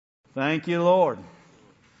Thank you, Lord.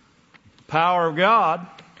 The power of God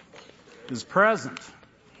is present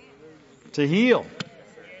to heal.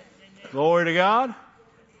 Glory to God.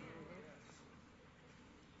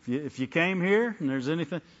 If you came here and there's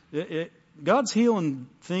anything, God's healing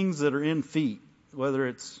things that are in feet,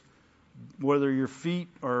 whether your feet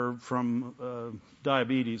are from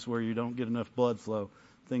diabetes where you don't get enough blood flow,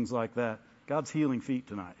 things like that. God's healing feet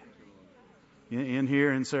tonight. In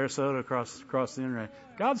here in Sarasota, across the internet.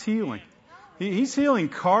 God's healing. He's healing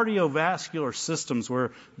cardiovascular systems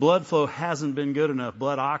where blood flow hasn't been good enough,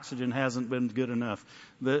 blood oxygen hasn't been good enough.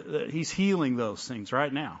 He's healing those things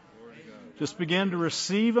right now. Just begin to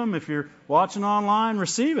receive them. If you're watching online,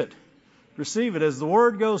 receive it. Receive it as the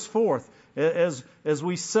Word goes forth. As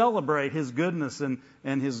we celebrate His goodness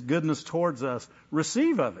and His goodness towards us,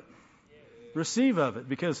 receive of it. Receive of it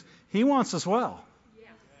because He wants us well.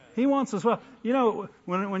 He wants us well. You know,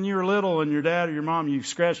 when you were little and your dad or your mom, you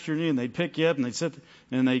scratched your knee and they'd pick you up and they'd sit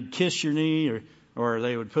and they'd kiss your knee or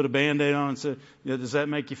they would put a Band-Aid on and say, does that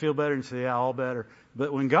make you feel better? And you say, yeah, all better.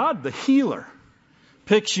 But when God, the healer,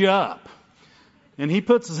 picks you up and He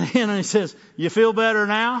puts His hand and He says, you feel better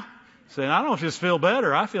now? Saying, I don't just feel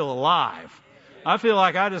better. I feel alive. I feel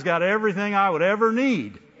like I just got everything I would ever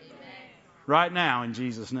need right now in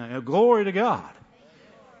Jesus' name. Glory to God.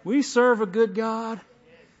 We serve a good God.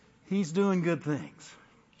 He's doing good things.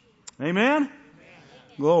 Amen?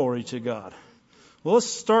 Glory to God. Well, let's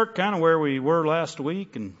start kind of where we were last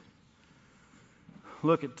week and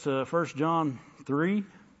look at 1 John 3.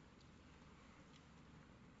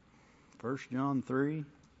 1 John 3.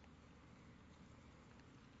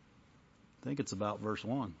 I think it's about verse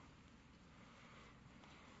 1.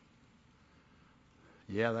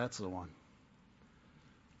 Yeah, that's the one.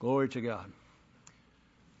 Glory to God.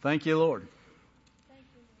 Thank you, Lord.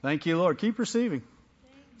 Thank you, Lord. Keep receiving.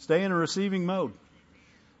 Stay in a receiving mode.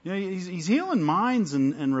 You know, He's healing minds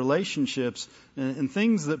and relationships and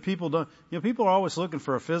things that people don't. You know, people are always looking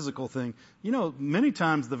for a physical thing. You know, many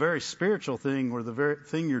times the very spiritual thing or the very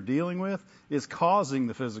thing you're dealing with is causing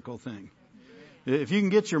the physical thing. If you can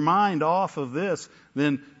get your mind off of this,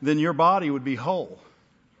 then your body would be whole.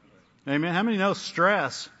 Amen. How many know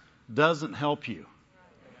stress doesn't help you?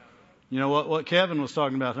 You know what Kevin was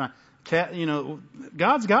talking about tonight.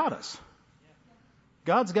 God's got us.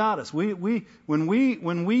 God's got us. When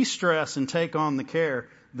we stress and take on the care,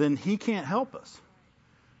 then He can't help us.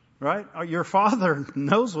 Right? Your Father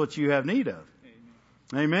knows what you have need of.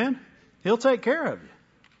 Amen? He'll take care of you.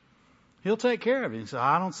 He'll take care of you. So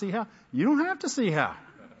I don't see how. You don't have to see how.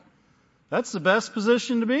 That's the best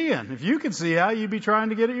position to be in. If you could see how, you'd be trying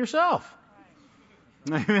to get it yourself.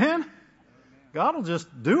 Amen? God will just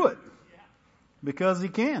do it. Because He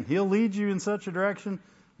can. He'll lead you in such a direction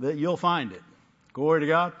that you'll find it. Glory to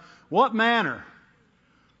God. What manner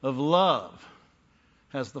of love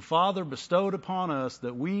has the Father bestowed upon us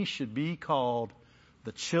that we should be called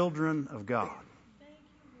the children of God?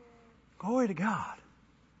 Glory to God.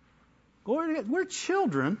 Glory to God. We're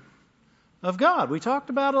children of God. We talked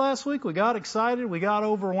about it last week. We got excited. We got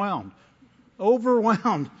overwhelmed.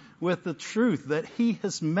 Overwhelmed with the truth that He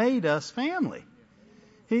has made us family.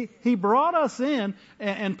 He brought us in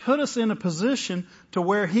and put us in a position to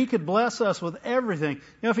where He could bless us with everything. You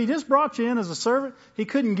know, if He just brought you in as a servant, He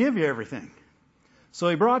couldn't give you everything. So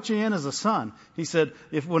He brought you in as a son. He said,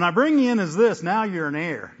 when I bring you in as this, now you're an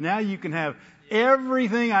heir. Now you can have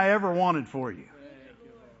everything I ever wanted for you.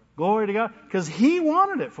 Glory to God. Because He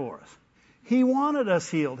wanted it for us. He wanted us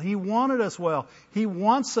healed. He wanted us well. He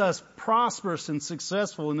wants us prosperous and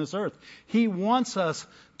successful in this earth. He wants us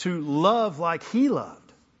to love like He loved.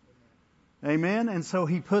 Amen? And so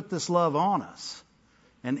He put this love on us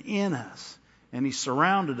and in us. And He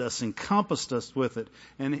surrounded us, encompassed us with it.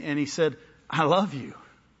 And He said, I love you.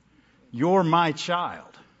 You're my child.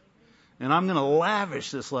 And I'm going to lavish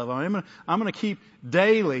this love. I'm going to keep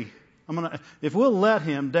daily. If we'll let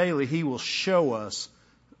Him daily, He will show us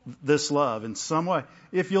this love in some way.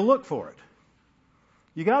 If you'll look for it.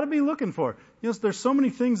 You got to be looking for it. You know, there's so many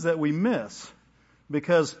things that we miss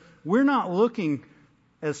because we're not looking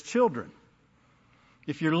as children.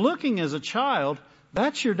 If you're looking as a child,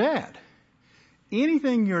 that's your dad.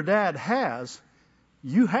 Anything your dad has,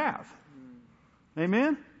 you have.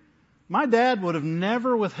 Amen? My dad would have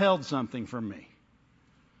never withheld something from me.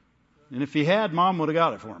 And if he had, Mom would have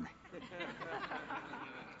got it for me.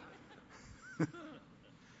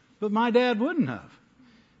 But my dad wouldn't have.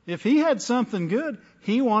 If he had something good,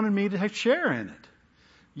 he wanted me to share in it.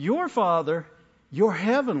 Your Father, your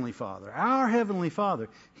Heavenly Father, our Heavenly Father,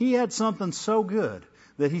 He had something so good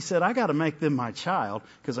that He said, I got to make them my child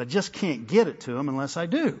because I just can't get it to them unless I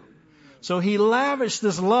do. So He lavished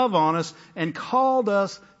this love on us and called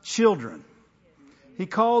us children. He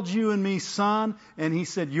called you and me son, and He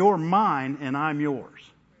said, you're mine and I'm yours.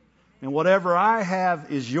 And whatever I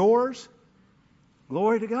have is yours.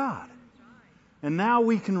 Glory to God. And now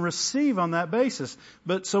we can receive on that basis.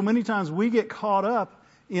 But so many times we get caught up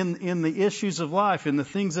in the issues of life, in the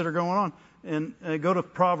things that are going on. And go to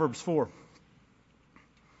Proverbs 4.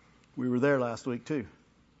 We were there last week too.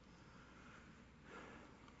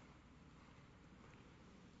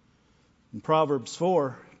 In Proverbs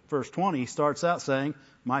 4, verse 20, he starts out saying,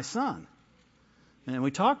 my son. And we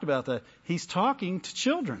talked about that. He's talking to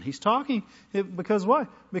children. He's talking, because why?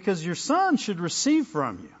 Because your son should receive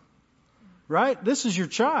from you. Right? This is your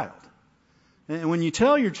child. And when you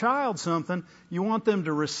tell your child something, you want them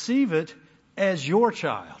to receive it as your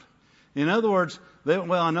child. In other words,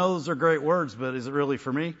 well, I know those are great words, but is it really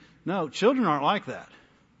for me? No, children aren't like that.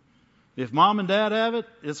 If mom and dad have it,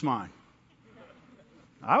 it's mine.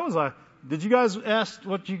 I was like, did you guys ask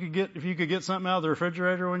what you could get, if you could get something out of the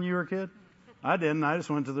refrigerator when you were a kid? I didn't. I just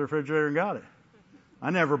went to the refrigerator and got it.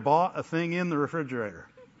 I never bought a thing in the refrigerator.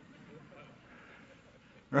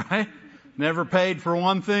 Right? Never paid for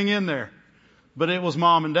one thing in there. But it was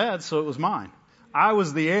mom and dad, so it was mine. I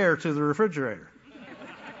was the heir to the refrigerator.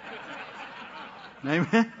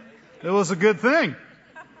 Amen? It was a good thing.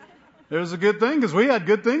 It was a good thing because we had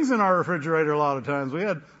good things in our refrigerator a lot of times. We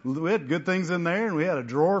had good things in there, and we had a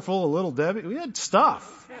drawer full of Little Debbie. We had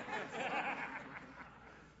stuff.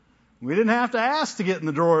 We didn't have to ask to get in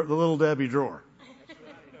the Little Debbie drawer.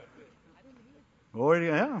 Glory to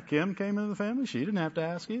God. Yeah, Kim came into the family. She didn't have to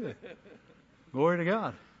ask either. Glory to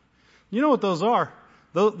God. You know what those are?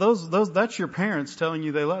 Those, that's your parents telling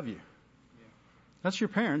you they love you. That's your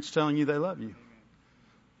parents telling you they love you.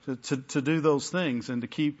 To do those things and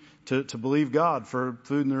to believe God for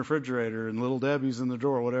food in the refrigerator and Little Debbie's in the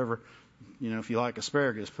drawer, whatever. You know, if you like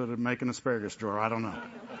asparagus, make an asparagus drawer. I don't know.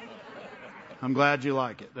 I'm glad you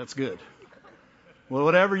like it. That's good. Well,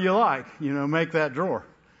 whatever you like, make that drawer.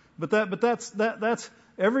 But that's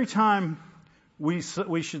every time we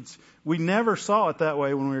never saw it that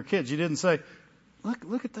way when we were kids. You didn't say,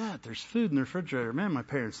 look at that. There's food in the refrigerator. Man, my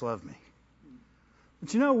parents love me.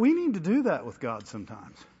 But we need to do that with God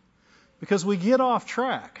sometimes. Because we get off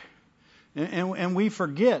track. And we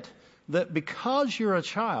forget that because you're a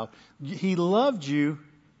child, He loved you,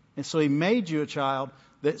 and so He made you a child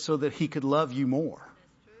so that He could love you more.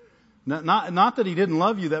 Not that He didn't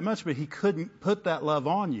love you that much, but He couldn't put that love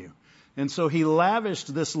on you. And so He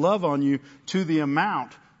lavished this love on you to the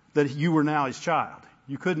amount that you were now His child.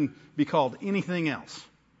 You couldn't be called anything else.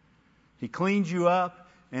 He cleaned you up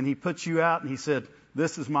and He put you out and He said,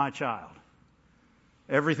 this is my child.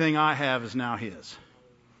 Everything I have is now His.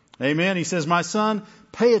 Amen. He says, my son,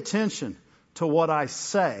 pay attention to what I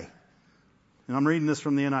say. And I'm reading this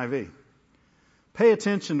from the NIV. Pay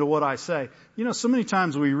attention to what I say. So many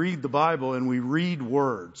times we read the Bible and we read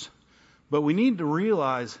words, but we need to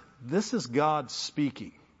realize this is God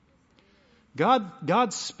speaking.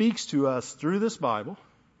 God speaks to us through this Bible.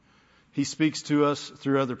 He speaks to us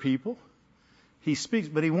through other people. He speaks,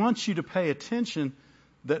 but He wants you to pay attention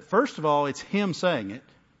that first of all, it's Him saying it,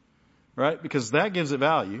 right? Because that gives it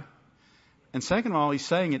value. And second of all, He's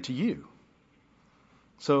saying it to you.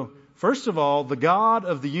 So first of all, the God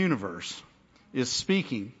of the universe is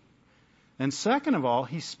speaking. And second of all,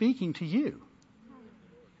 He's speaking to you.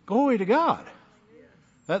 Glory to God.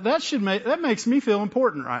 That makes me feel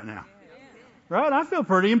important right now. Right? I feel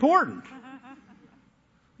pretty important.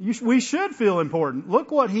 We should feel important.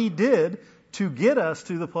 Look what He did to get us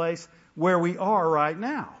to the place where we are right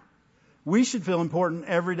now. We should feel important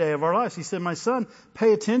every day of our lives. He said, my son,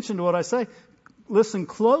 pay attention to what I say. Listen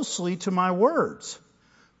closely to my words.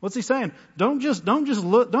 What's He saying? Don't just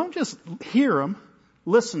hear them.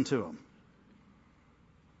 Listen to them.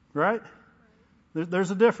 Right?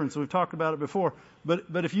 There's a difference. We've talked about it before. But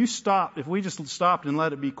if we just stopped and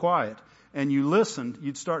let it be quiet and you listened,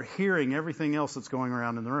 you'd start hearing everything else that's going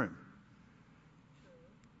around in the room.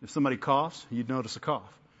 If somebody coughs, you'd notice a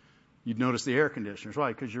cough. You'd notice the air conditioners.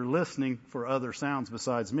 Why? Because you're listening for other sounds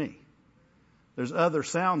besides me. There's other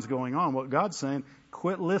sounds going on. What God's saying,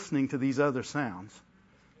 quit listening to these other sounds.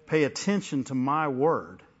 Pay attention to my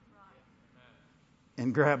word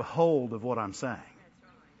and grab hold of what I'm saying.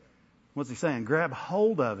 What's He saying? Grab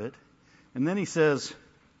hold of it. And then He says,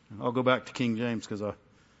 I'll go back to King James because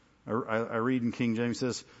I read in King James. He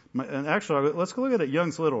says, and actually, let's look at it,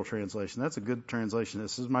 Young's Literal Translation. That's a good translation. It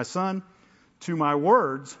says, my son, to my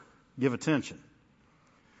words, give attention.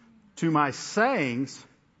 To my sayings,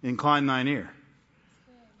 incline thine ear.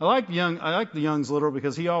 I like the Young's Literal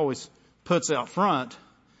because he always puts out front,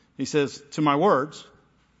 He says, to my words,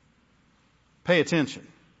 pay attention.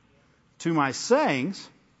 To my sayings,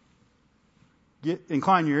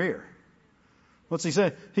 incline your ear. What's he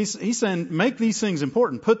saying? He's saying, make these things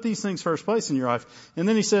important. Put these things first place in your life. And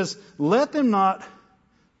then he says, let them not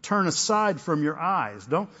turn aside from your eyes.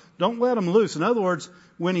 Don't let them loose. In other words,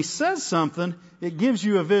 when he says something, it gives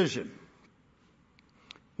you a vision.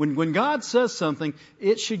 When God says something,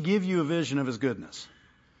 it should give you a vision of His goodness.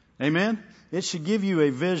 Amen? It should give you a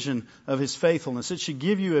vision of His faithfulness. It should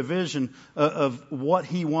give you a vision of what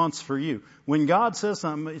He wants for you. When God says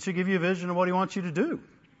something, it should give you a vision of what He wants you to do.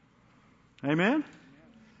 Amen?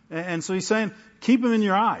 And so He's saying, keep them in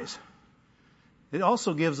your eyes. It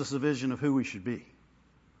also gives us a vision of who we should be.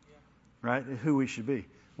 Right? Who we should be.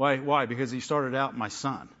 Why? Because He started out, my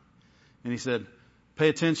son. And He said, pay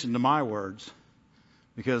attention to my words,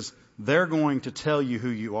 because they're going to tell you who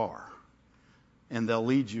you are. And they'll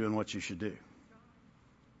lead you in what you should do.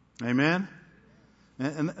 Amen?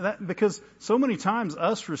 And that, because so many times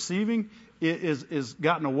us receiving is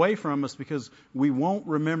gotten away from us because we won't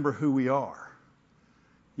remember who we are.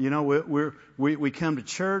 You know, we come to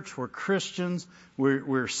church, we're Christians,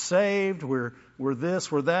 we're saved, we're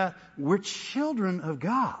this, we're that. We're children of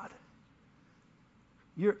God.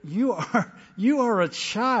 You are a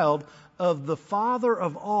child of the Father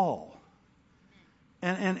of all.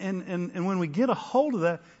 And when we get a hold of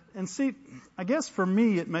that, and see, I guess for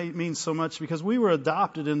me it means so much because we were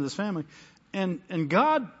adopted into this family. And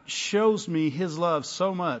God shows me His love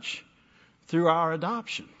so much through our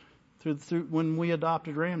adoption, through when we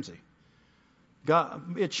adopted Ramsey.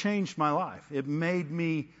 God, it changed my life. It made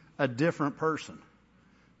me a different person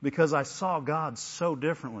because I saw God so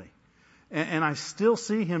differently. And I still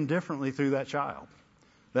see Him differently through that child,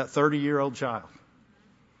 that 30-year-old child.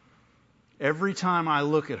 Every time I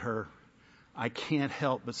look at her, I can't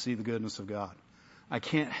help but see the goodness of God. I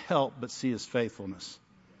can't help but see His faithfulness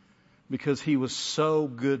because He was so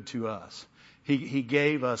good to us. He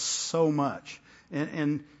gave us so much.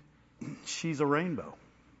 And she's a rainbow.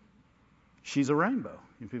 She's a rainbow.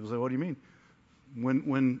 And people say, what do you mean?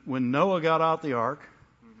 When Noah got out the ark,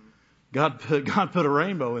 God put a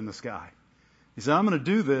rainbow in the sky. He said, I'm going to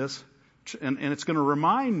do this, and it's going to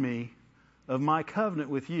remind me of my covenant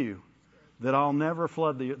with you, that I'll never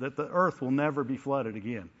flood that the earth will never be flooded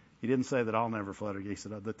again. He didn't say that I'll never flood it again. He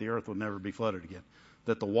said that the earth would never be flooded again.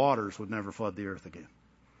 That the waters would never flood the earth again.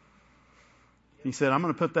 He said, I'm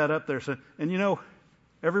going to put that up there. So, and you know,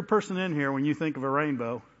 every person in here, when you think of a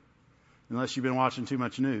rainbow, unless you've been watching too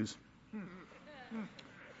much news,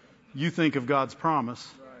 you think of God's promise.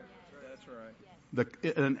 That's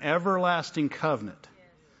right. An everlasting covenant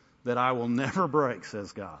that I will never break,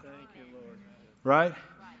 says God. Thank you, Lord. Right?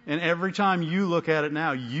 And every time you look at it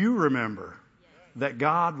now, you remember that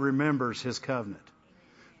God remembers His covenant.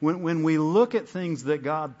 When we look at things that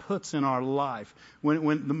God puts in our life,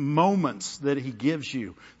 when the moments that He gives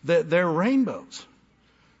you, they're rainbows.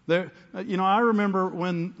 I remember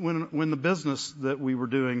when the business that we were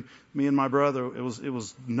doing, me and my brother, it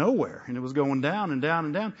was nowhere, and it was going down and down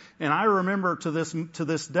and down. And I remember to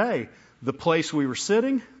this day the place we were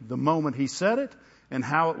sitting, the moment He said it, and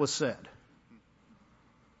how it was said.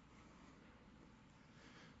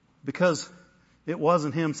 Because it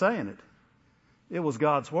wasn't Him saying it. It was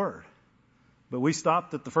God's Word. But we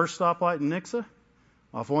stopped at the first stoplight in Nixa,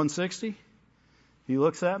 off 160. He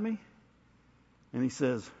looks at me, and He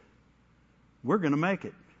says, we're going to make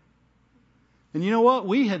it. And you know what?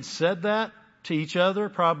 We had said that to each other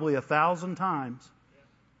probably 1,000 times.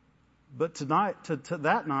 But tonight, to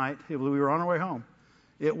that night, we were on our way home.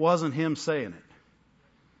 It wasn't Him saying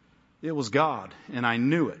it. It was God, and I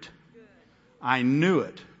knew it. I knew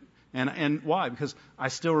it. And why? Because I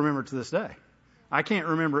still remember it to this day. I can't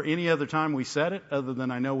remember any other time we said it other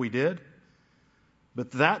than I know we did.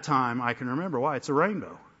 But that time I can remember. Why? It's a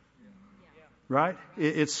rainbow. Right?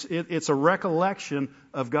 It's a recollection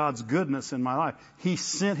of God's goodness in my life. He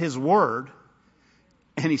sent His Word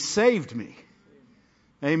and He saved me.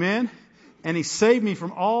 Amen? And He saved me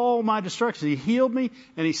from all my destruction. He healed me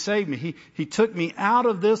and He saved me. He took me out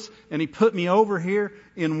of this and He put me over here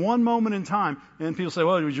in one moment in time. And people say,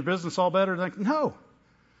 well, was your business all better? Like, no.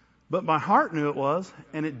 But my heart knew it was,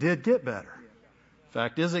 and it did get better.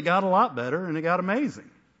 Fact is, it got a lot better and it got amazing.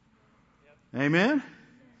 Amen?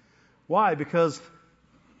 Why? Because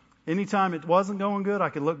anytime it wasn't going good, I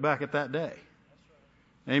could look back at that day.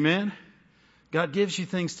 Amen? God gives you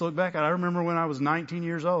things to look back at. I remember when I was 19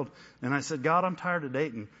 years old, and I said, God, I'm tired of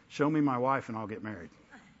dating. Show me my wife and I'll get married.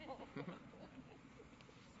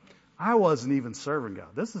 I wasn't even serving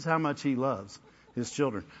God. This is how much He loves His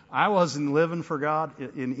children. I wasn't living for God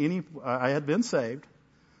in any, I had been saved,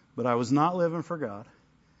 but I was not living for God.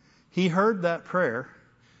 He heard that prayer,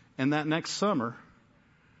 and that next summer,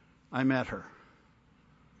 I met her.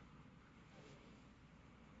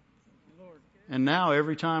 And now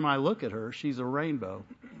every time I look at her, she's a rainbow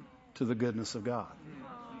to the goodness of God.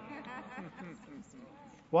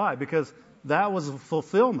 Why? Because that was a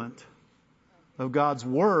fulfillment of God's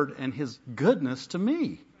word and His goodness to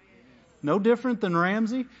me. No different than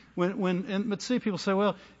Ramsey. But see, people say,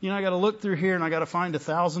 well, I got to look through here and I got to find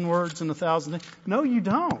 1,000 words and 1,000 things. No, you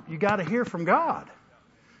don't. You got to hear from God.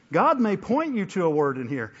 God may point you to a word in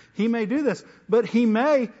here. He may do this, but He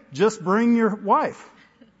may just bring your wife.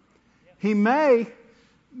 He may.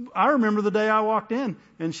 I remember the day I walked in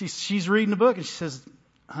and she's reading a book and she says,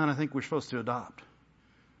 "Hon, I think we're supposed to adopt."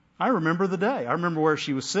 I remember the day. I remember where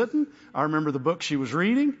she was sitting. I remember the book she was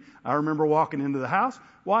reading. I remember walking into the house.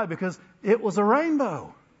 Why? Because it was a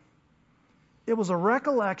rainbow. It was a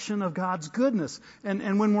recollection of God's goodness.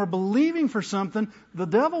 And when we're believing for something, the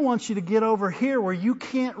devil wants you to get over here where you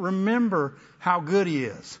can't remember how good He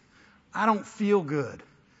is. I don't feel good.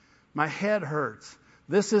 My head hurts.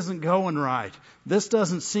 This isn't going right. This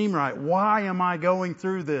doesn't seem right. Why am I going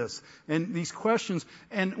through this? And these questions.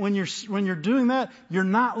 And when you're doing that, you're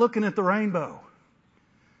not looking at the rainbow.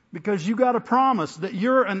 Because you got a promise that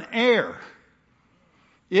you're an heir.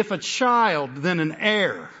 If a child, then an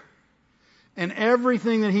heir. And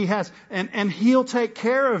everything that He has. And He'll take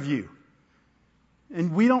care of you.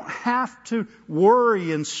 And we don't have to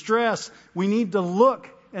worry and stress. We need to look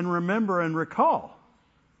and remember and recall.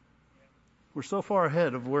 We're so far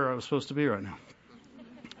ahead of where I was supposed to be right now.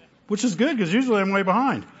 Which is good, because usually I'm way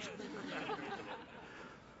behind.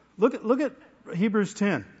 Look at Hebrews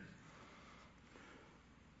 10.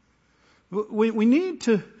 We need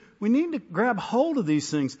to grab hold of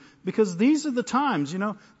these things, because these are the times,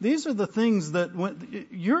 these are the things that when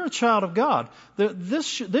you're a child of God, this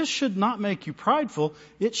should not make you prideful.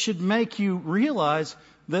 It should make you realize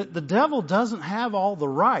that the devil doesn't have all the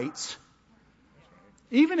rights.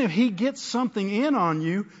 Even if he gets something in on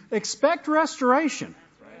you, expect restoration.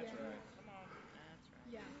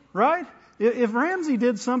 Right? If Ramsey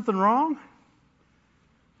did something wrong,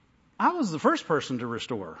 I was the first person to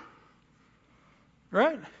restore her.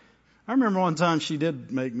 Right? I remember one time she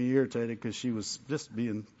did make me irritated because she was just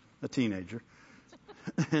being a teenager.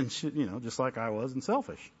 And she, just like I was, and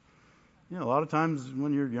selfish. A lot of times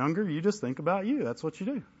when you're younger, you just think about you. That's what you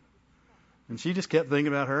do. And she just kept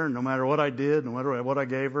thinking about her, and no matter what I did, no matter what I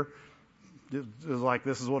gave her, it was like,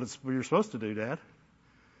 this is what you're supposed to do, Dad.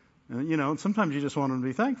 And, sometimes you just want them to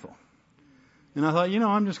be thankful. And I thought,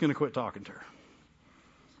 I'm just going to quit talking to her.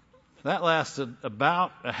 That lasted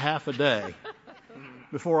about a half a day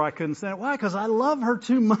before I couldn't stand it. Why? Because I love her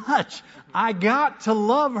too much. I got to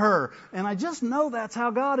love her. And I just know that's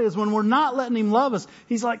how God is. When we're not letting Him love us,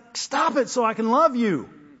 He's like, stop it so I can love you.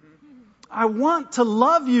 I want to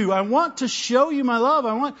love you. I want to show you my love.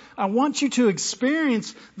 I want you to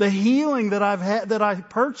experience the healing that I've had, that I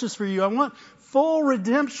purchased for you. I want full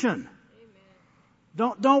redemption.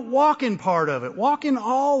 Amen. Don't walk in part of it. Walk in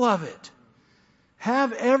all of it.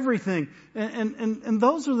 Have everything. And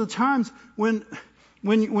those are the times when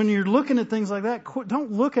you're looking at things like that,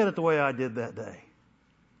 don't look at it the way I did that day.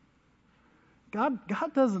 God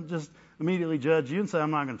doesn't just immediately judge you and say,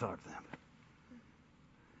 I'm not going to talk to them.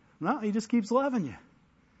 No, He just keeps loving you.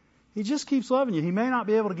 He just keeps loving you. He may not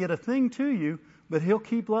be able to get a thing to you, but He'll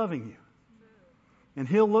keep loving you. And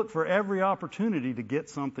He'll look for every opportunity to get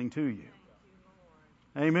something to you.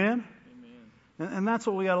 Amen? And that's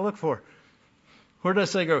what we got to look for. Where did I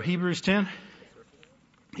say go? Hebrews 10?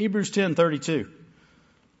 Hebrews 10:32.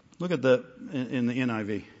 Look at that in the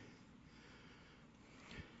NIV. It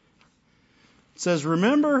says,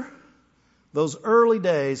 remember those early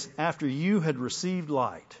days after you had received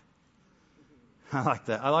light. I like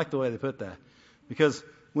that. I like the way they put that. Because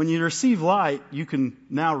when you receive light, you can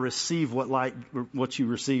now receive what you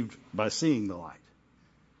received by seeing the light.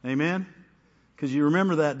 Amen? Because you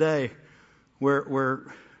remember that day where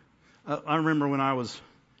I remember when I was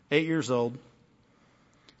 8 years old,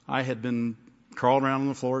 I had been crawling around on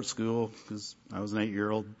the floor at school because I was an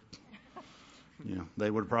 8-year-old.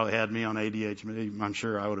 They would have probably had me on ADHD. I'm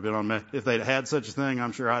sure I would have been on, if they'd had such a thing,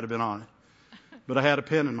 I'm sure I'd have been on it. But I had a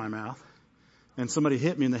pen in my mouth, and somebody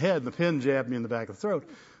hit me in the head, and the pen jabbed me in the back of the throat.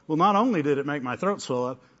 Well, not only did it make my throat swell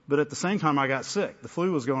up, but at the same time I got sick. The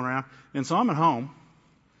flu was going around, and so I'm at home,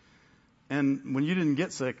 and when you didn't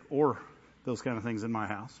get sick or those kind of things in my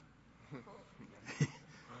house,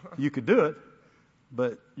 you could do it,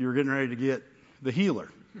 but you were getting ready to get the healer.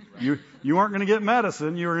 You weren't going to get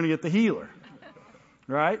medicine, you were going to get the healer.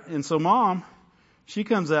 Right? And so Mom, she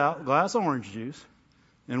comes out, glass of orange juice,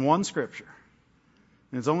 in one scripture.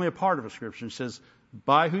 And it's only a part of a scripture. It says,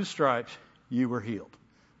 by whose stripes you were healed.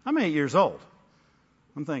 I'm 8 years old.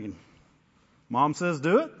 I'm thinking, Mom says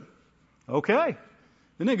do it? Okay.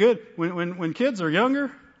 Isn't it good? When kids are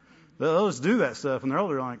younger, they'll just do that stuff. When they're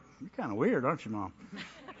older, they're like, you're kind of weird, aren't you, Mom?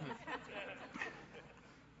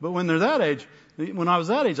 But when they're that age, when I was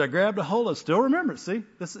that age, I grabbed a hold of it. Still remember it. See,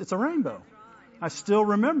 it's a rainbow. I still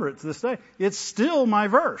remember it to this day. It's still my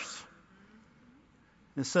verse.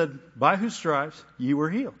 It said, by whose stripes you were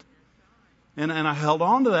healed. And I held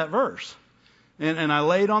on to that verse. And I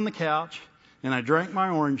laid on the couch, and I drank my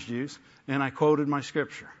orange juice, and I quoted my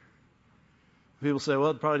scripture. People say, well,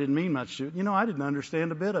 it probably didn't mean much to you. You know, I didn't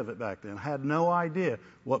understand a bit of it back then. I had no idea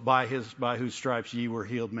what by whose stripes ye were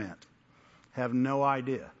healed meant. Have no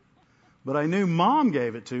idea. But I knew Mom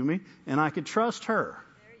gave it to me, and I could trust her.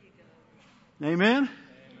 There you go. Amen? Amen.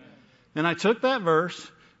 And I took that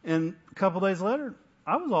verse, and a couple days later,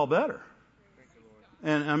 I was all better.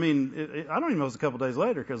 And I mean, I don't even know it was a couple days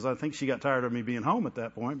later, because I think she got tired of me being home at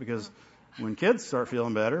that point, because when kids start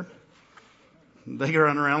feeling better, they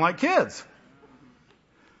run around like kids.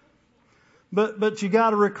 But you got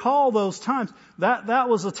to recall those times. That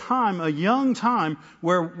was a time, a young time,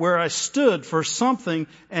 where I stood for something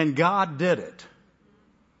and God did it.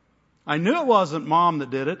 I knew it wasn't Mom that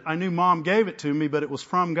did it. I knew Mom gave it to me, but it was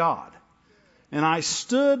from God. And I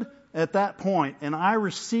stood at that point and I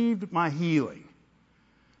received my healing.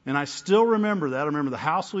 And I still remember that. I remember the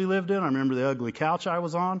house we lived in. I remember the ugly couch I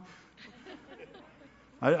was on.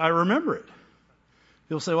 I remember it.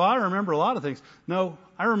 People say, well, I remember a lot of things. No,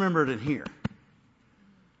 I remember it in here.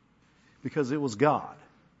 Because it was God.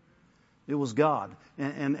 It was God.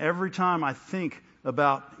 And every time I think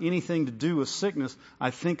about anything to do with sickness,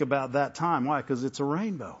 I think about that time. Why? Because it's a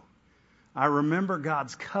rainbow. I remember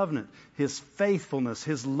God's covenant, His faithfulness,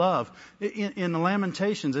 His love. In the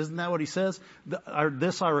Lamentations, isn't that what He says?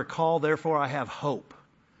 This I recall, therefore I have hope.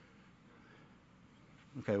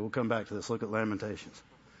 Okay, we'll come back to this. Look at Lamentations.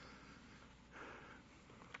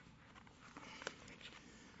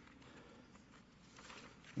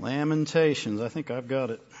 Lamentations. I think I've got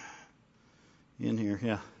it in here.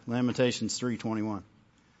 Yeah, Lamentations 3:21. It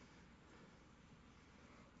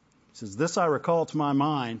says, this I recall to my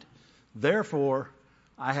mind, therefore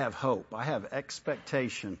I have hope. I have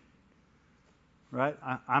expectation. Right?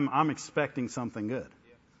 I'm expecting something good.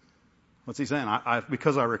 What's he saying?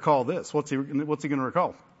 Because I recall this. What's he going to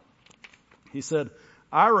recall? He said,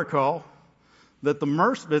 I recall that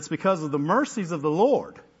it's because of the mercies of the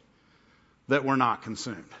Lord that we're not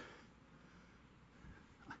consumed.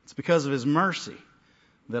 It's because of His mercy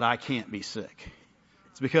that I can't be sick.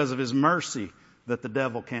 It's because of His mercy that the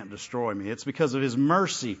devil can't destroy me. It's because of His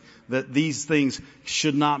mercy that these things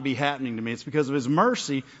should not be happening to me. It's because of His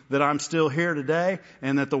mercy that I'm still here today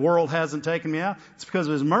and that the world hasn't taken me out. It's because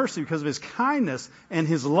of His mercy, because of His kindness and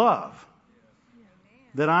His love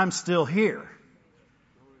that I'm still here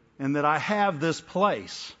and that I have this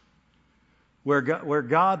place where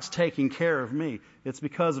God's taking care of me. It's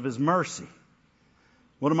because of His mercy.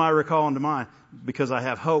 What am I recalling to mind? Because I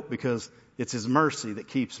have hope, because it's His mercy that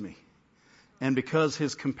keeps me. And because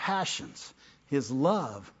His compassions, His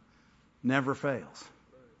love never fails.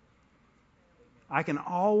 I can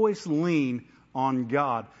always lean on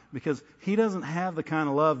God because He doesn't have the kind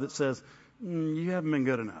of love that says, you haven't been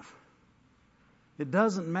good enough. It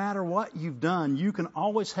doesn't matter what you've done. You can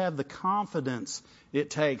always have the confidence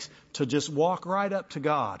it takes to just walk right up to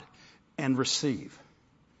God and receive.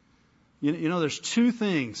 You know, there's two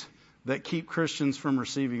things that keep Christians from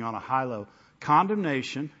receiving on a high level: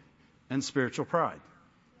 condemnation and spiritual pride.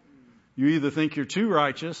 You either think you're too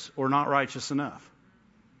righteous or not righteous enough.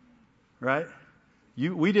 Right?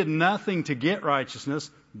 We did nothing to get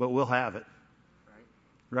righteousness, but we'll have it.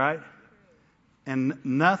 Right? And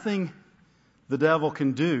nothing the devil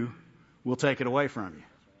can do will take it away from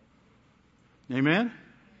you. Amen?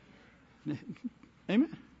 Amen?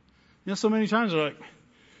 You know, so many times they're like,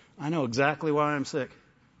 I know exactly why I'm sick.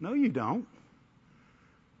 No, you don't.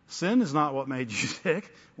 Sin is not what made you sick.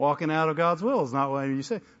 Walking out of God's will is not what made you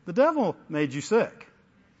sick. The devil made you sick.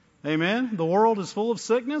 Amen? The world is full of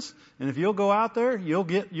sickness, and if you'll go out there,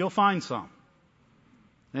 you'll find some.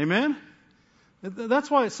 Amen? That's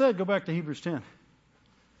why it said, go back to Hebrews 10.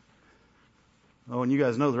 Oh, and you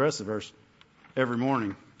guys know the rest of the verse. Every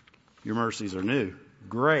morning, your mercies are new.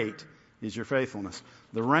 Great is your faithfulness.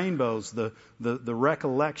 The rainbows, the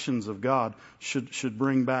recollections of God should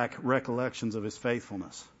bring back recollections of His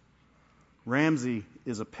faithfulness. Ramsey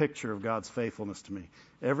is a picture of God's faithfulness to me.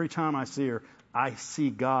 Every time I see her, I see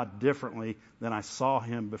God differently than I saw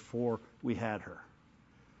Him before we had her.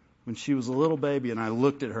 when she was a little baby and I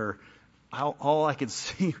looked at her, all I could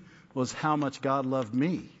see was how much God loved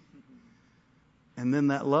me. And then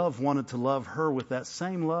that love wanted to love her with that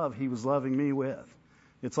same love he was loving me with.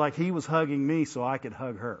 It's like he was hugging me so I could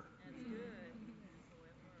hug her.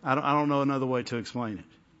 I don't know another way to explain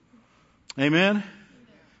it. Amen?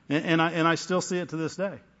 And I still see it to this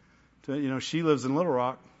day. She lives in Little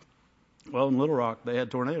Rock. Well, in Little Rock, they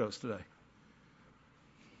had tornadoes today.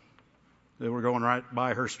 They were going right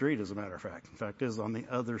by her street, as a matter of fact. In fact, it is on the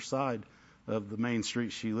other side of the main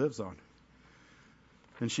street she lives on.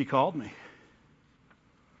 And she called me.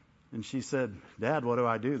 And she said, Dad, what do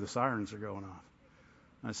I do? The sirens are going off.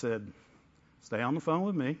 I said, stay on the phone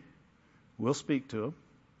with me. We'll speak to them.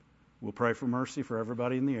 We'll pray for mercy for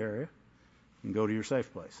everybody in the area. And go to your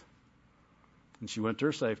safe place. And she went to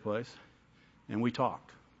her safe place. And we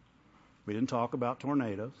talked. We didn't talk about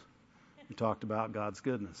tornadoes. We talked about God's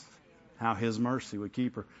goodness. How His mercy would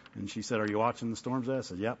keep her. And she said, are you watching the storms? I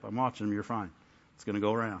said, yep, I'm watching them. You're fine. It's going to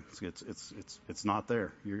go around. It's not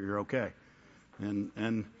there. You're okay.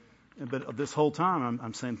 But this whole time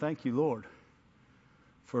I'm saying, thank you, Lord,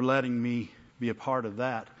 for letting me be a part of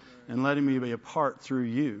that and letting me be a part through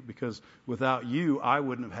you. Because without you, I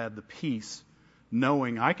wouldn't have had the peace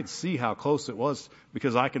knowing I could see how close it was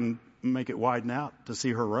because I can make it widen out to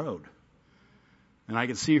see her road. And I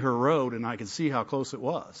could see her road and I could see how close it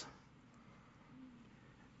was.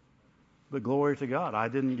 But glory to God, I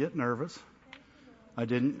didn't get nervous. I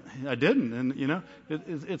didn't. And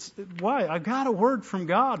it's why I got a word from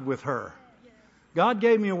God with her. God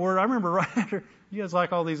gave me a word. I remember right after, you guys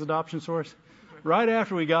like all these adoption stories? Right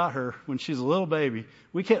after we got her, when she's a little baby,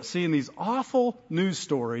 we kept seeing these awful news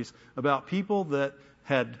stories about people that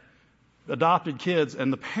had adopted kids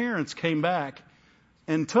and the parents came back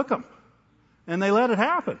and took them. And they let it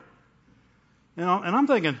happen. And I'm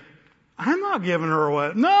thinking, I'm not giving her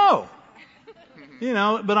away. No!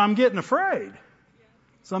 But I'm getting afraid.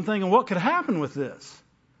 So I'm thinking, what could happen with this?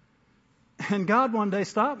 And God one day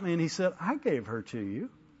stopped me and He said, I gave her to you.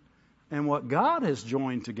 And what God has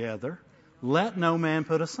joined together, let no man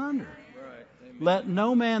put asunder. Right. Let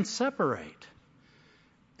no man separate.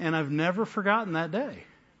 And I've never forgotten that day.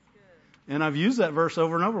 And I've used that verse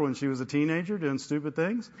over and over when she was a teenager doing stupid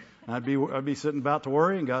things. I'd be sitting about to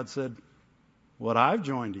worry, and God said, what I've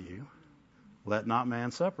joined to you, let not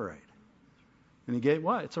man separate. And He gave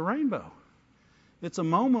what? It's a rainbow. It's a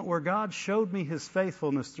moment where God showed me His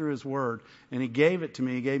faithfulness through His Word, and He gave it to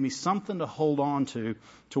me. He gave me something to hold on to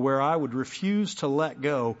where I would refuse to let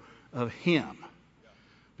go of Him.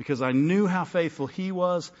 Because I knew how faithful He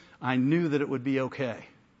was. I knew that it would be okay.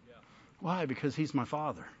 Why? Because He's my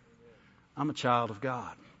Father. I'm a child of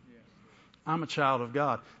God. I'm a child of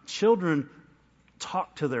God. Children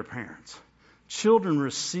talk to their parents. Children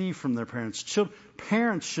receive from their parents.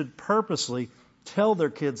 Parents should purposely tell their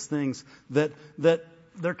kids things that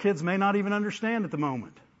their kids may not even understand at the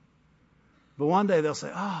moment. But one day they'll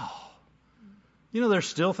say, there's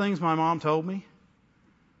still things my mom told me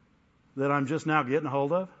that I'm just now getting a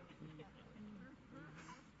hold of.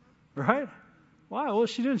 Right? Why? Well,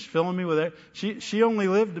 she didn't. She's filling me with it. She only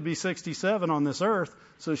lived to be 67 on this earth,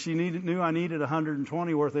 so she knew I needed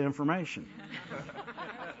 120 worth of information.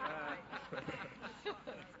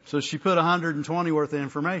 So she put 120 worth of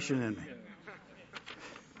information in me.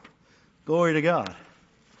 Glory to God.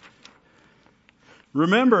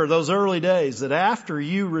 Remember those early days that after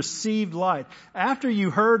you received light, after you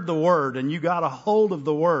heard the Word and you got a hold of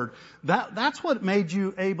the Word, that's what made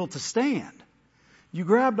you able to stand. You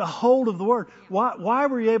grabbed a hold of the Word. Why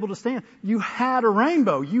were you able to stand? You had a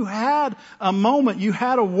rainbow. You had a moment. You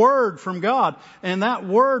had a word from God. And that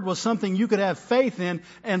word was something you could have faith in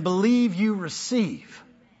and believe you receive.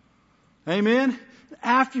 Amen?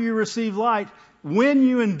 After you received light, when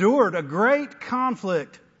you endured a great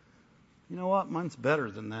conflict, you know what? Mine's better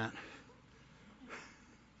than that.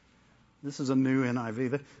 This is a new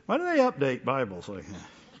NIV. Why do they update Bibles like that?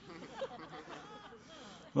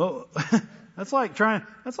 Well, that's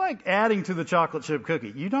like adding to the chocolate chip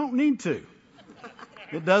cookie. You don't need to.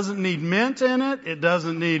 It doesn't need mint in it. It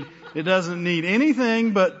doesn't need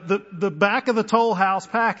anything but the back of the Toll House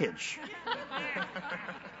package.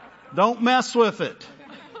 Don't mess with it.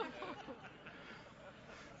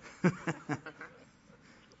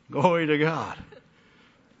 Glory to God.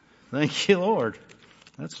 Thank you, Lord.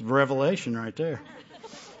 That's revelation right there.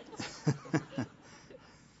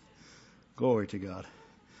 Glory to God.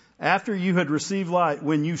 After you had received light,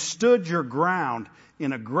 when you stood your ground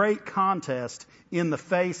in a great contest in the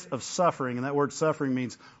face of suffering, and that word suffering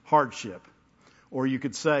means hardship. Or you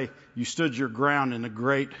could say you stood your ground in a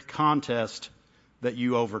great contest that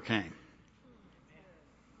you overcame.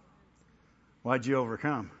 Why'd you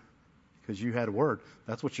overcome? Because you had a word.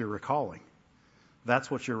 That's what you're recalling.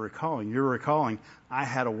 That's what you're recalling. You're recalling, I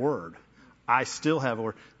had a word. I still have a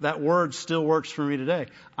word. That word still works for me today.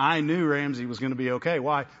 I knew Ramsey was going to be okay.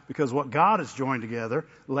 Why? Because what God has joined together,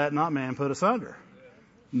 let not man put asunder.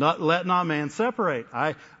 Let not man separate.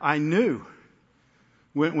 I knew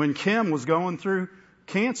when Kim was going through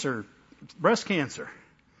cancer, breast cancer,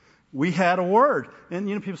 we had a word. And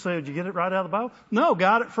people say, did you get it right out of the Bible? No,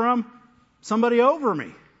 got it from somebody over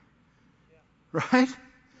me. Right?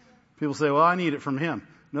 People say, well, I need it from him.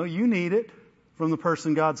 No, you need it from the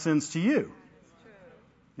person God sends to you.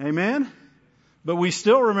 Amen? But we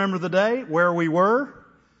still remember the day where we were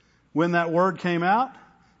when that word came out.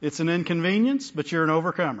 It's an inconvenience, but you're an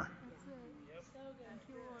overcomer.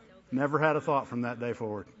 Never had a thought from that day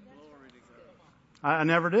forward. I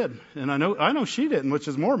never did. And I know she didn't, which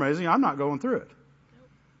is more amazing. I'm not going through it.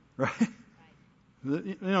 Right?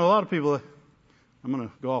 A lot of people, I'm going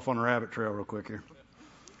to go off on a rabbit trail real quick here.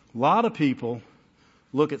 A lot of people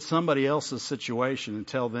look at somebody else's situation and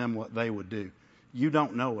tell them what they would do. You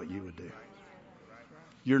don't know what you would do.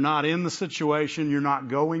 You're not in the situation. You're not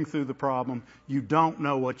going through the problem. You don't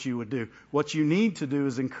know what you would do. What you need to do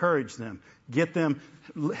is encourage them.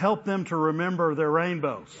 Help them to remember their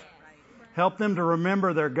rainbows. Help them to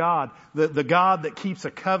remember their God, the God that keeps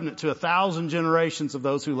a covenant to 1,000 generations of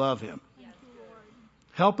those who love Him.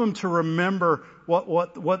 Help them to remember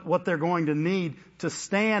what they're going to need to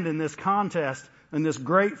stand in this contest, in this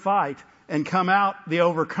great fight, and come out the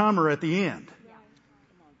overcomer at the end.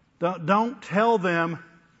 Don't tell them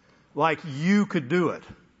like you could do it.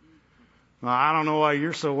 Well, I don't know why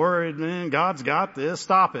you're so worried, man. God's got this.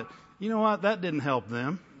 Stop it. You know what? That didn't help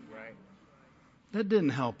them. That didn't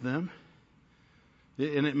help them.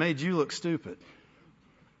 And it made you look stupid.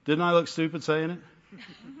 Didn't I look stupid saying it?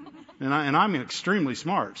 And I'm extremely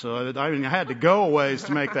smart, so I had to go a ways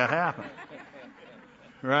to make that happen.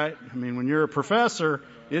 Right? I mean, when you're a professor,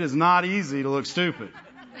 it is not easy to look stupid.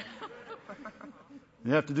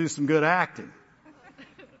 You have to do some good acting.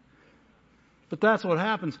 But that's what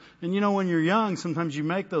happens. And when you're young, sometimes you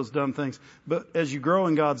make those dumb things. But as you grow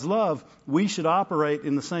in God's love, we should operate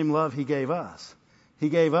in the same love He gave us. He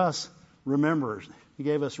gave us rememberers. He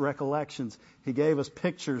gave us recollections. He gave us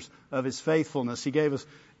pictures of His faithfulness. He gave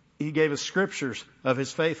us scriptures of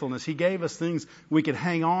His faithfulness. He gave us things we could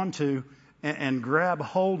hang on to and grab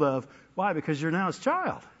hold of. Why? Because you're now His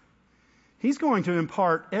child. He's going to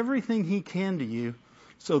impart everything He can to you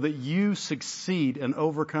so that you succeed and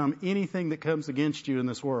overcome anything that comes against you in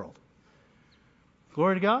this world.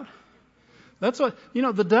 Glory to God. That's what,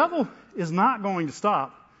 the devil is not going to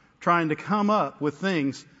stop trying to come up with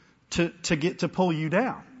things to pull you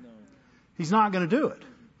down. He's not going to do it.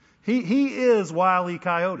 He is Wile E.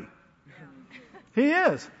 Coyote. He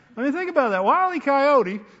is. I mean, think about that. Wile E.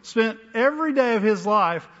 Coyote spent every day of his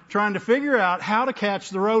life trying to figure out how to catch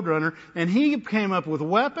the Roadrunner, and he came up with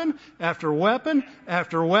weapon after weapon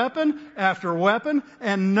after weapon after weapon,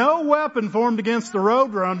 and no weapon formed against the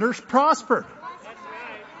Roadrunners prospered.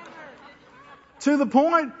 To the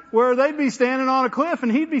point where they'd be standing on a cliff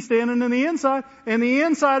and he'd be standing in the inside, and the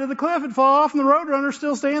inside of the cliff would fall off and the Roadrunner's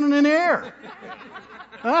still standing in the air.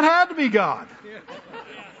 That had to be God.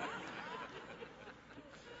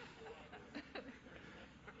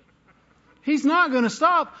 He's not going to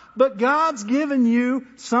stop, but God's given you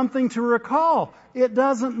something to recall. It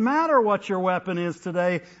doesn't matter what your weapon is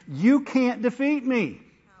today. You can't defeat me.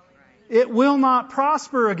 It will not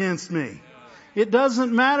prosper against me. It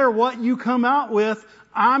doesn't matter what you come out with.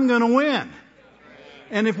 I'm going to win.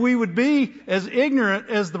 And if we would be as ignorant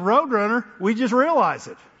as the Roadrunner, we just realize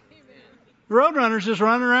it. The Roadrunner's just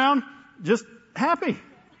running around just happy.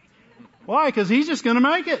 Why? Because he's just going to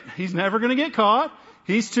make it. He's never going to get caught.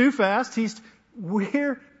 He's too fast.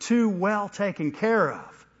 We're too well taken care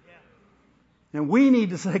of. And we need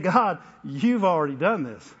to say, God, you've already done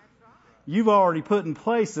this. You've already put in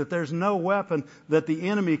place that there's no weapon that the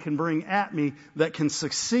enemy can bring at me that can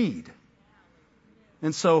succeed.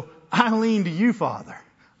 And so I lean to you, Father.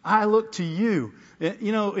 I look to you.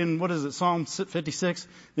 In what is it, Psalm 56?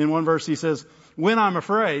 In one verse he says, when I'm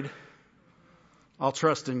afraid, I'll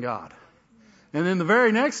trust in God. And in the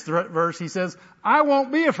very next verse he says, I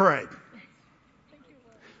won't be afraid.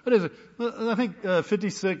 What is it? I think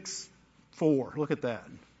 56:4. Look at that.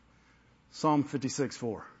 Psalm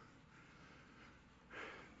 56:4.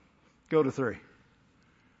 Go to 3.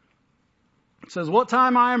 It says, what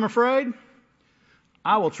time I am afraid,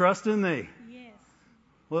 I will trust in thee. Yes.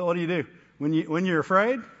 Well, what do? When you're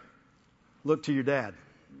afraid, look to your dad.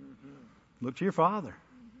 Mm-hmm. Look to your father.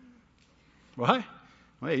 Mm-hmm. Why?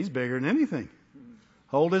 Well, he's bigger than anything.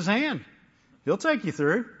 Hold his hand. He'll take you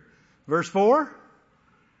through. Verse 4.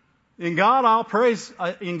 In God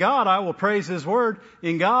I will praise His word.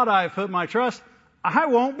 In God I have put my trust. I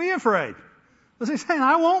won't be afraid. What's he saying?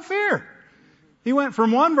 I won't fear. He went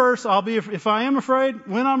from one verse, if I am afraid,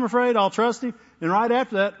 when I'm afraid, I'll trust Him. And right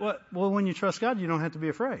after that, well, when you trust God, you don't have to be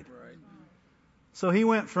afraid. Right. So he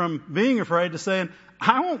went from being afraid to saying,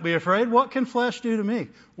 I won't be afraid. What can flesh do to me?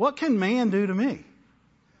 What can man do to me?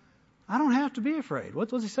 I don't have to be afraid.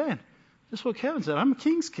 What was he saying? Just what Kevin said. I'm a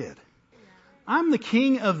king's kid. I'm the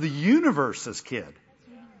king of the universe's kid.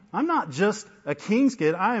 I'm not just a king's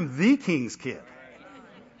kid. I am the king's kid.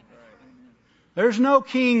 There's no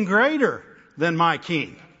king greater than my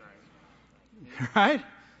king. Right?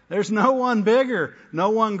 There's no one bigger,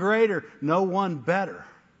 no one greater, no one better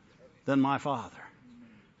than my Father.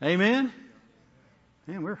 Amen?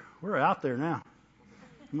 Man, we're out there now.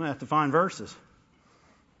 I'm going to have to find verses.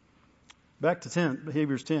 Back to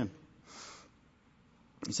Hebrews 10.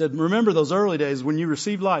 He said, remember those early days when you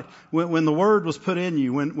received light, when the Word was put in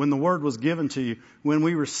you, when the Word was given to you, when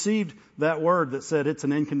we received that Word that said it's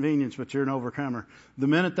an inconvenience, but you're an overcomer. The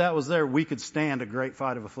minute that was there, we could stand a great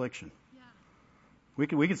fight of affliction. We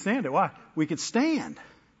could stand it. Why? We could stand.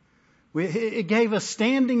 It gave us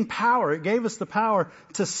standing power. It gave us the power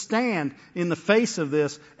to stand in the face of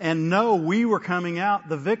this and know we were coming out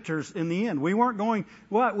the victors in the end. We weren't going,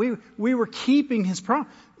 what? We were keeping His promise.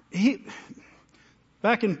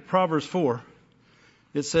 Back in Proverbs 4,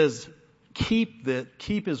 it says, keep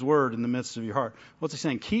His word in the midst of your heart. What's He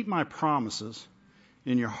saying? Keep my promises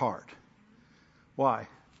in your heart. Why?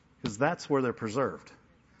 Because that's where they're preserved.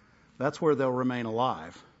 That's where they'll remain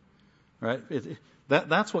alive. Right?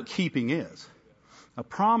 That's what keeping is. A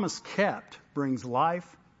promise kept brings life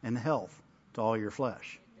and health to all your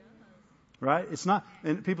flesh. Right? It's not,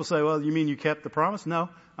 and people say, well, you mean you kept the promise? No,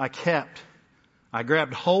 I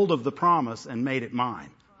grabbed hold of the promise and made it mine.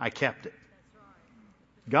 I kept it.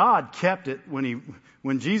 God kept it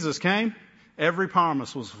when Jesus came, every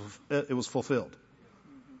promise was fulfilled.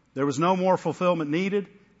 There was no more fulfillment needed.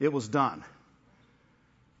 It was done.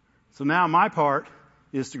 So now my part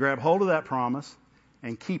is to grab hold of that promise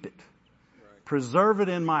and keep it. Right. Preserve it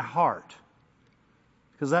in my heart.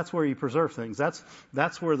 Because that's where you preserve things.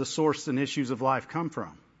 That's where the source and issues of life come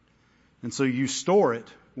from. And so you store it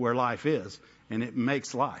where life is, and it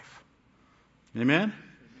makes life. Amen?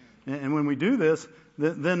 And when we do this,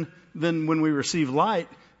 then when we receive light,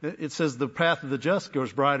 it says the path of the just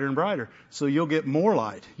goes brighter and brighter. So you'll get more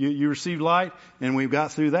light. You receive light, and we've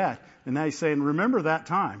got through that. And now He's saying, remember that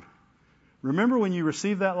time. Remember when you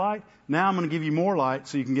received that light? Now I'm going to give you more light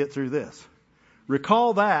so you can get through this.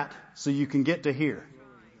 Recall that so you can get to here.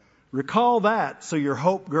 Recall that so your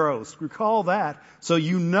hope grows. Recall that so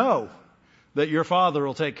you know that your Father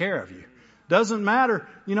will take care of you. Doesn't matter,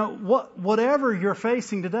 whatever you're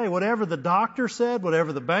facing today, whatever the doctor said,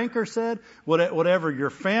 whatever the banker said, whatever your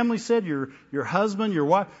family said, your husband, your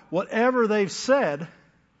wife, whatever they've said,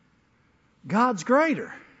 God's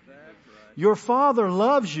greater. Your Father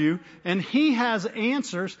loves you, and He has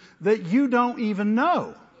answers that you don't even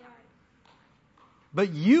know.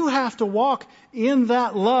 But you have to walk in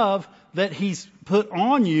that love that He's put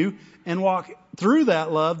on you and walk through that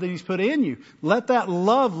love that He's put in you. Let that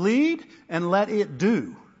love lead and let it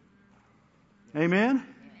do. Amen?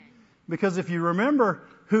 Because if you remember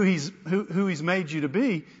who He's made you to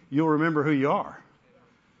be, you'll remember who you are.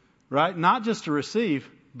 Right? Not just to receive,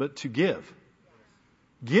 but to give.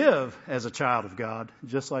 Give as a child of God,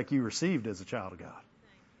 just like you received as a child of God.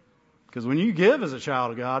 Because when you give as a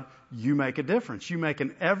child of God, you make a difference. You make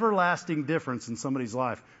an everlasting difference in somebody's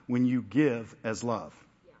life when you give as love.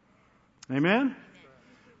 Amen?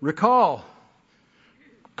 Recall.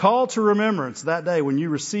 Call to remembrance that day when you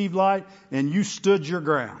received light and you stood your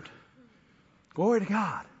ground. Glory to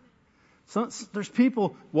God. So there's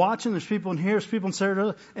people watching, there's people in here, there's people in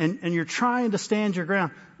Sarasota, and you're trying to stand your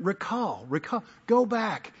ground. Recall. Go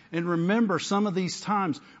back and remember some of these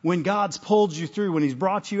times when God's pulled you through, when He's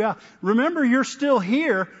brought you out. Remember, you're still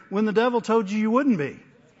here when the devil told you wouldn't be.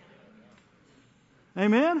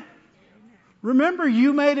 Amen? Remember,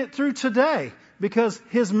 you made it through today because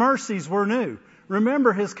His mercies were new.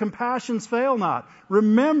 Remember, His compassions fail not.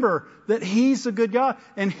 Remember that He's a good God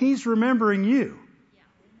and He's remembering you.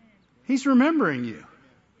 He's remembering you.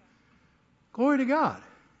 Glory to God.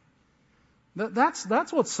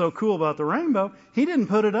 That's what's so cool about the rainbow. He didn't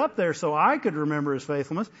put it up there so I could remember His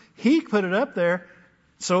faithfulness. He put it up there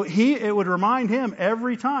so it would remind Him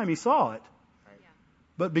every time He saw it.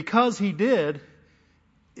 But because He did,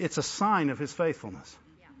 it's a sign of His faithfulness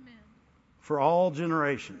for all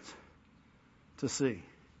generations to see.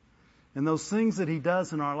 And those things that He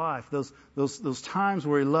does in our life, those times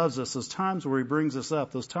where He loves us, those times where He brings us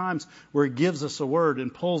up, those times where He gives us a word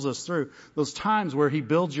and pulls us through, those times where He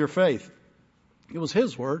builds your faith. It was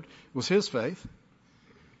His word. It was His faith.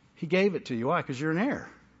 He gave it to you. Why? Because you're an heir.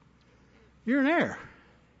 You're an heir.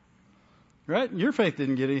 Right? Your faith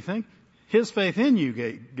didn't get anything. His faith in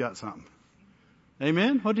you got something.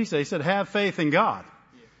 Amen? What did He say? He said, have faith in God.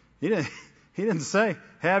 He didn't say,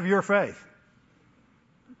 have your faith.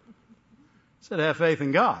 He said, have faith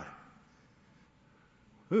in God.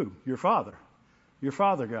 Who? Your Father. Your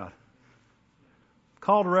Father God.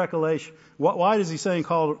 Call to recollection. Why does He say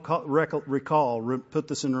recall? Put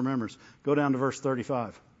this in remembrance. Go down to verse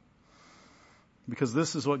 35. Because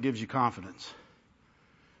this is what gives you confidence.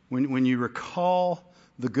 When you recall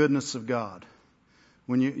the goodness of God.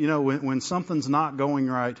 When something's not going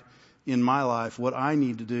right in my life, what I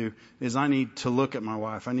need to do is I need to look at my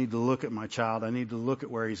wife. I need to look at my child. I need to look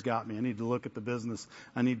at where He's got me. I need to look at the business.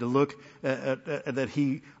 I need to look at that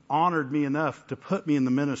He honored me enough to put me in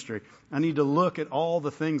the ministry. I need to look at all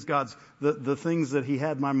the things the things that He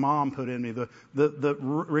had my mom put in me.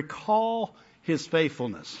 Recall His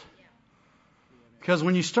faithfulness. Because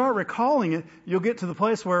when you start recalling it, you'll get to the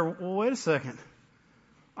place where, well, wait a second.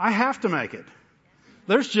 I have to make it.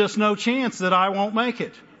 There's just no chance that I won't make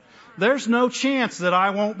it. There's no chance that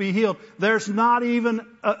I won't be healed. There's not even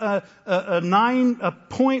a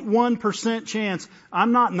 0.1% chance.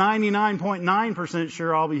 I'm not 99.9%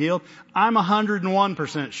 sure I'll be healed. I'm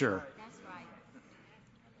 101% sure. That's right.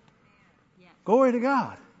 Glory to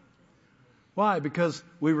God. Why? Because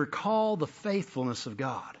we recall the faithfulness of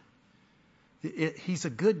God. He's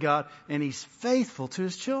a good God, and He's faithful to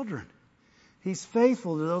His children. He's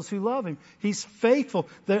faithful to those who love Him. He's faithful.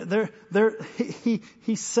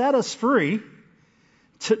 He set us free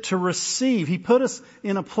to receive. He put us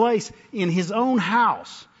in a place in His own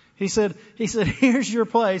house. He said, here's your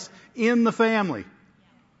place in the family.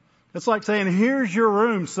 It's like saying, here's your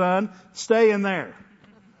room, son. Stay in there.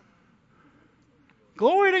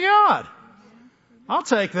 Glory to God. I'll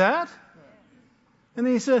take that. And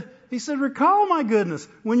He said, recall my goodness.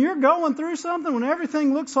 When you're going through something, when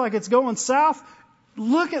everything looks like it's going south,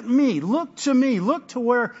 look at me. Look to me. Look to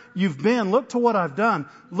where you've been. Look to what I've done.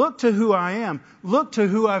 Look to who I am. Look to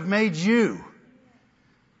who I've made you.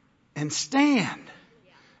 And stand.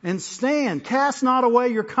 And stand. Cast not away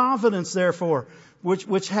your confidence, therefore,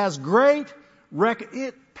 which has great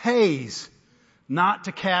it pays not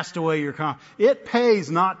to cast away your confidence. It pays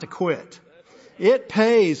not to quit. It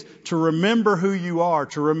pays to remember who you are,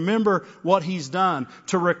 to remember what He's done,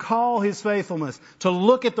 to recall His faithfulness, to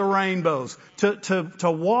look at the rainbows, to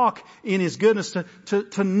walk in His goodness,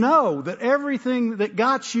 to know that everything that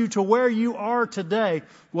got you to where you are today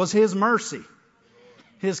was His mercy,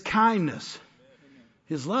 His kindness,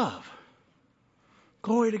 His love.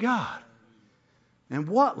 Glory to God. And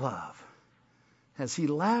what love has He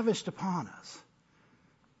lavished upon us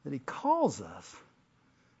that He calls us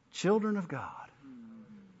children of God.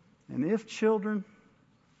 And if children,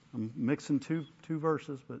 I'm mixing two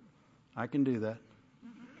verses, but I can do that.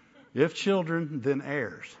 If children, then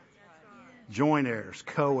heirs. Joint heirs,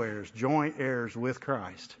 co-heirs, joint heirs with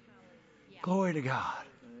Christ. Glory to God.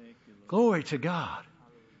 Glory to God.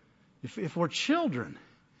 If we're children,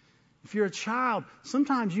 if you're a child,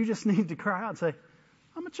 sometimes you just need to cry out and say,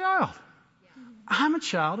 I'm a child. I'm a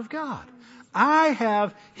child of God. I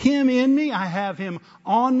have Him in me. I have Him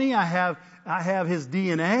on me. I have His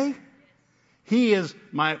DNA. He is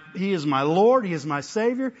my Lord. He is my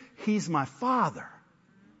Savior. He's my Father.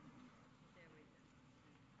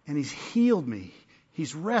 And He's healed me.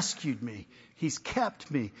 He's rescued me. He's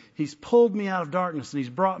kept me. He's pulled me out of darkness and He's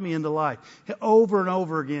brought me into light. Over and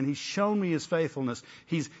over again, He's shown me His faithfulness.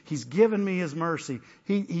 He's given me His mercy.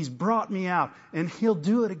 He's brought me out, and He'll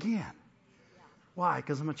do it again. Why?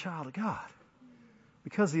 Because I'm a child of God.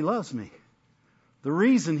 Because He loves me. The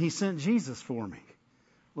reason He sent Jesus for me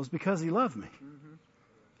was because He loved me. Mm-hmm.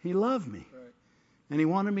 He loved me. Right. And He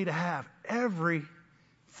wanted me to have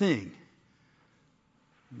everything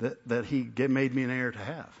that He made me an heir to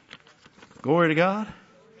have. Glory to God.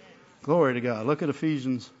 Glory to God. Look at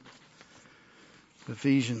Ephesians.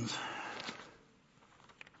 Ephesians,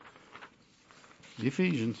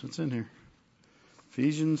 it's in here.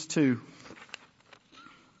 Ephesians 2.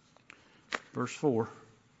 Verse 4.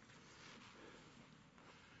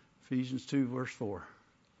 Ephesians 2, verse 4.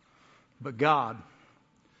 But God,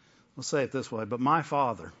 let's say it this way, but my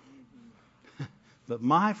Father,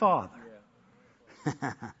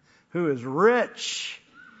 who is rich.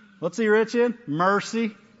 What's He rich in?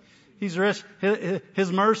 Mercy. He's rich.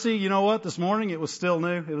 His mercy, you know what? This morning it was still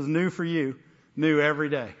new. It was new for you. New every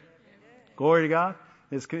day. Glory to God.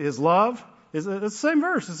 His love is it's the same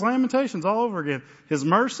verse. It's Lamentations all over again. His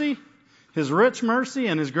mercy, His rich mercy,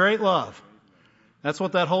 and His great love. That's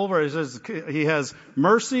what that whole verse is. He has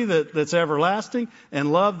mercy that's everlasting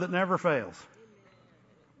and love that never fails.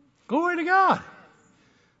 Glory to God.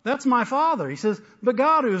 That's my Father. He says, but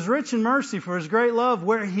God who is rich in mercy for His great love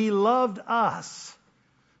where He loved us.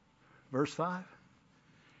 Verse 5.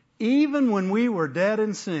 Even when we were dead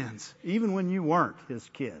in sins, even when you weren't His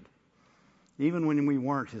kid, even when we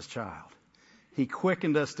weren't His child, He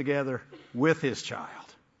quickened us together with His child,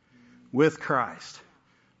 with Christ.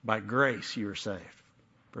 By grace you are saved.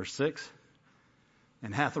 Verse 6.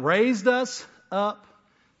 And hath raised us up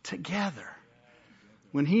together.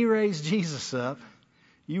 When He raised Jesus up,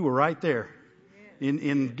 you were right there.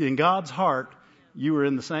 In God's heart, you were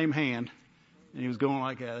in the same hand. And He was going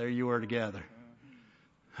like that. There you were together.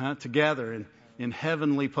 Together in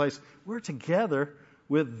heavenly place. We're together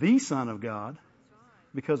with the Son of God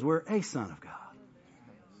because we're a son of God.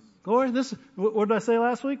 Glory, what did I say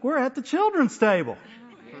last week? We're at the children's table.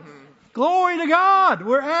 Glory to God.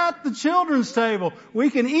 We're at the children's table. We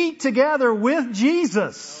can eat together with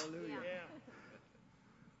Jesus.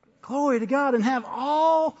 Glory to God, and have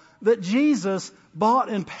all that Jesus bought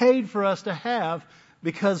and paid for us to have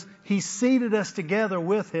because He seated us together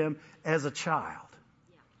with Him as a child.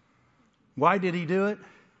 Why did He do it?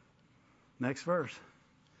 Next verse.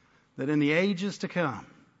 That in the ages to come.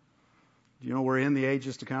 Do you know we're in the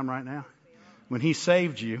ages to come right now? When He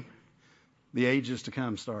saved you, the ages to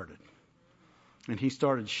come started. And He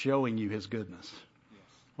started showing you His goodness.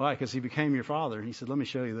 Why? Because He became your Father. And He said, let me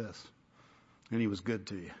show you this. And He was good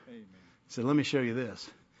to you. Amen. He said, let me show you this.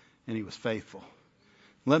 And He was faithful.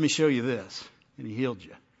 Let me show you this. And He healed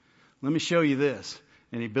you. Let me show you this.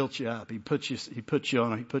 And He built you up. He put you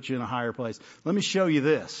in a higher place. Let me show you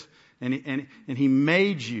this. And He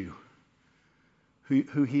made you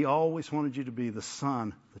who He always wanted you to be, the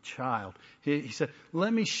son, the child. He said,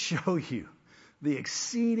 let me show you the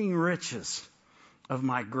exceeding riches of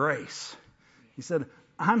my grace. He said,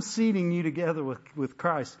 I'm seating you together with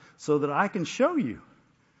Christ so that I can show you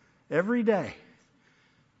every day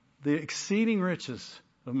the exceeding riches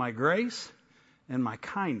of my grace and my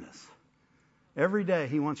kindness. Every day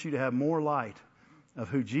He wants you to have more light of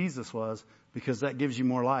who Jesus was because that gives you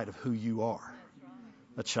more light of who you are,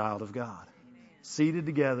 a child of God, seated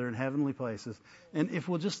together in heavenly places. And if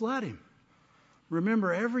we'll just let Him,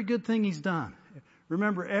 remember every good thing He's done.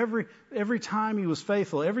 Remember every time He was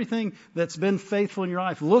faithful, everything that's been faithful in your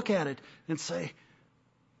life, look at it and say,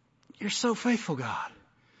 you're so faithful, God.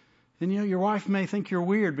 And your wife may think you're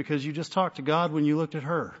weird because you just talked to God when you looked at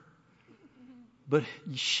her. But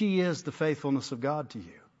she is the faithfulness of God to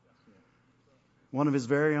you. One of His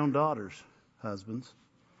very own daughters, husbands.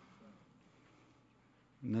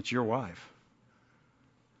 And that's your wife.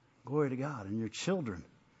 Glory to God. And your children.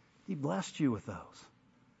 He blessed you with those.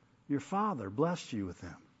 Your Father blessed you with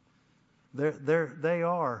them. They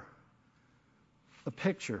are a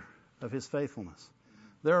picture of His faithfulness.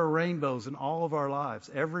 There are rainbows in all of our lives.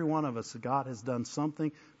 Every one of us, God has done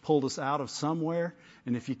something, pulled us out of somewhere.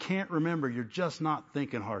 And if you can't remember, you're just not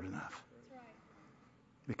thinking hard enough.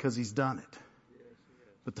 Because He's done it.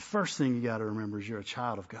 But the first thing you got to remember is you're a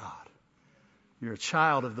child of God. You're a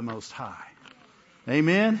child of the Most High.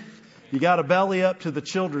 Amen? You got to belly up to the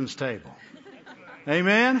children's table.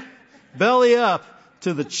 Amen? Belly up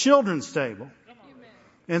to the children's table.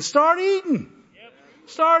 And start eating.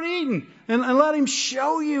 Start eating. And let Him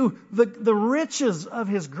show you the riches of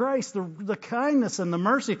His grace, the kindness and the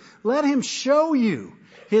mercy. Let Him show you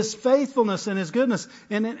His faithfulness and His goodness.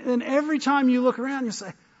 And every time you look around, you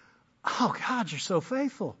say, oh, God, you're so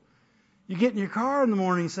faithful. You get in your car in the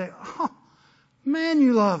morning and say, oh, man,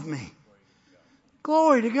 you love me.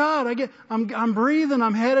 Glory to God. I'm breathing.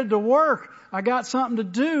 I'm headed to work. I got something to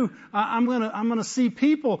do. I'm gonna see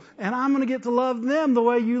people and I'm gonna get to love them the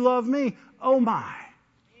way you love me. Oh my.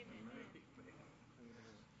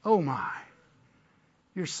 Oh my.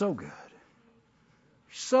 You're so good.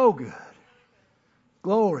 So good.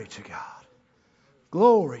 Glory to God.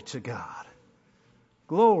 Glory to God.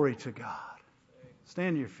 Glory to God.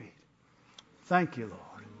 Stand to your feet. Thank you,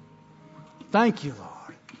 Lord. Thank you,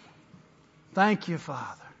 Lord. Thank you,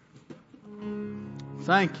 Father.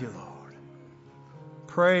 Thank you, Lord.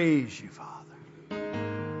 Praise you,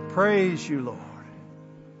 Father. Praise you, Lord.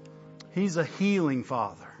 He's a healing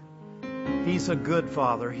Father. He's a good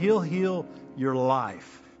Father. He'll heal your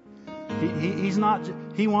life.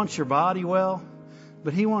 He wants your body well,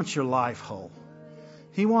 but He wants your life whole.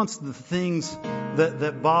 He wants the things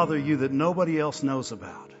that bother you that nobody else knows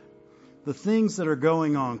about. The things that are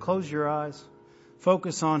going on. Close your eyes.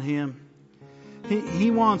 Focus on Him.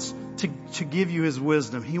 He wants to give you His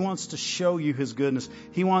wisdom. He wants to show you His goodness.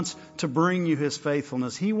 He wants to bring you His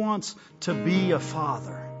faithfulness. He wants to be a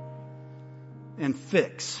father and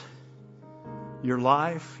fix your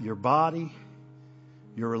life, your body,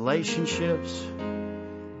 your relationships.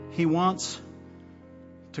 He wants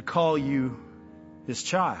to call you His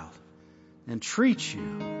child and treat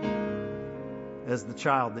you as the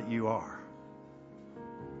child that you are,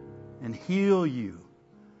 and heal you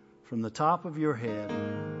from the top of your head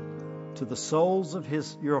to the soles of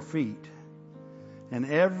your feet, and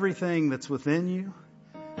everything that's within you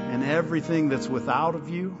and everything that's without of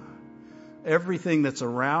you, everything that's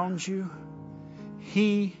around you.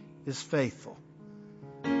 He is faithful.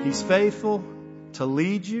 He's faithful to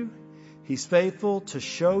lead you. He's faithful to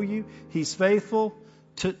show you. He's faithful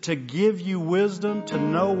to give you wisdom, to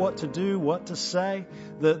know what to do, what to say.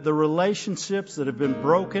 The relationships that have been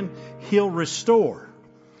broken, He'll restore.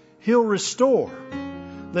 He'll restore.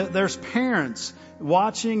 There's parents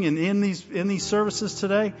watching and in these services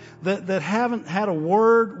today that haven't had a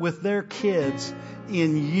word with their kids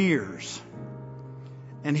in years.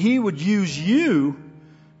 And He would use you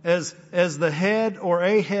as the head or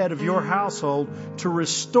a head of your household to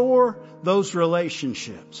restore those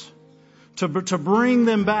relationships, to bring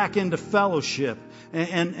them back into fellowship,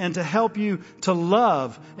 and to help you to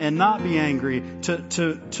love and not be angry,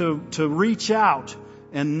 to reach out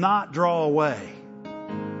and not draw away.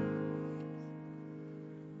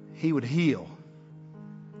 He would heal.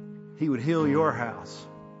 He would heal your house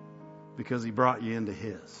because He brought you into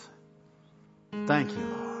His. Thank you,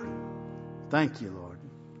 Lord. Thank you, Lord.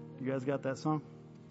 You guys got that song?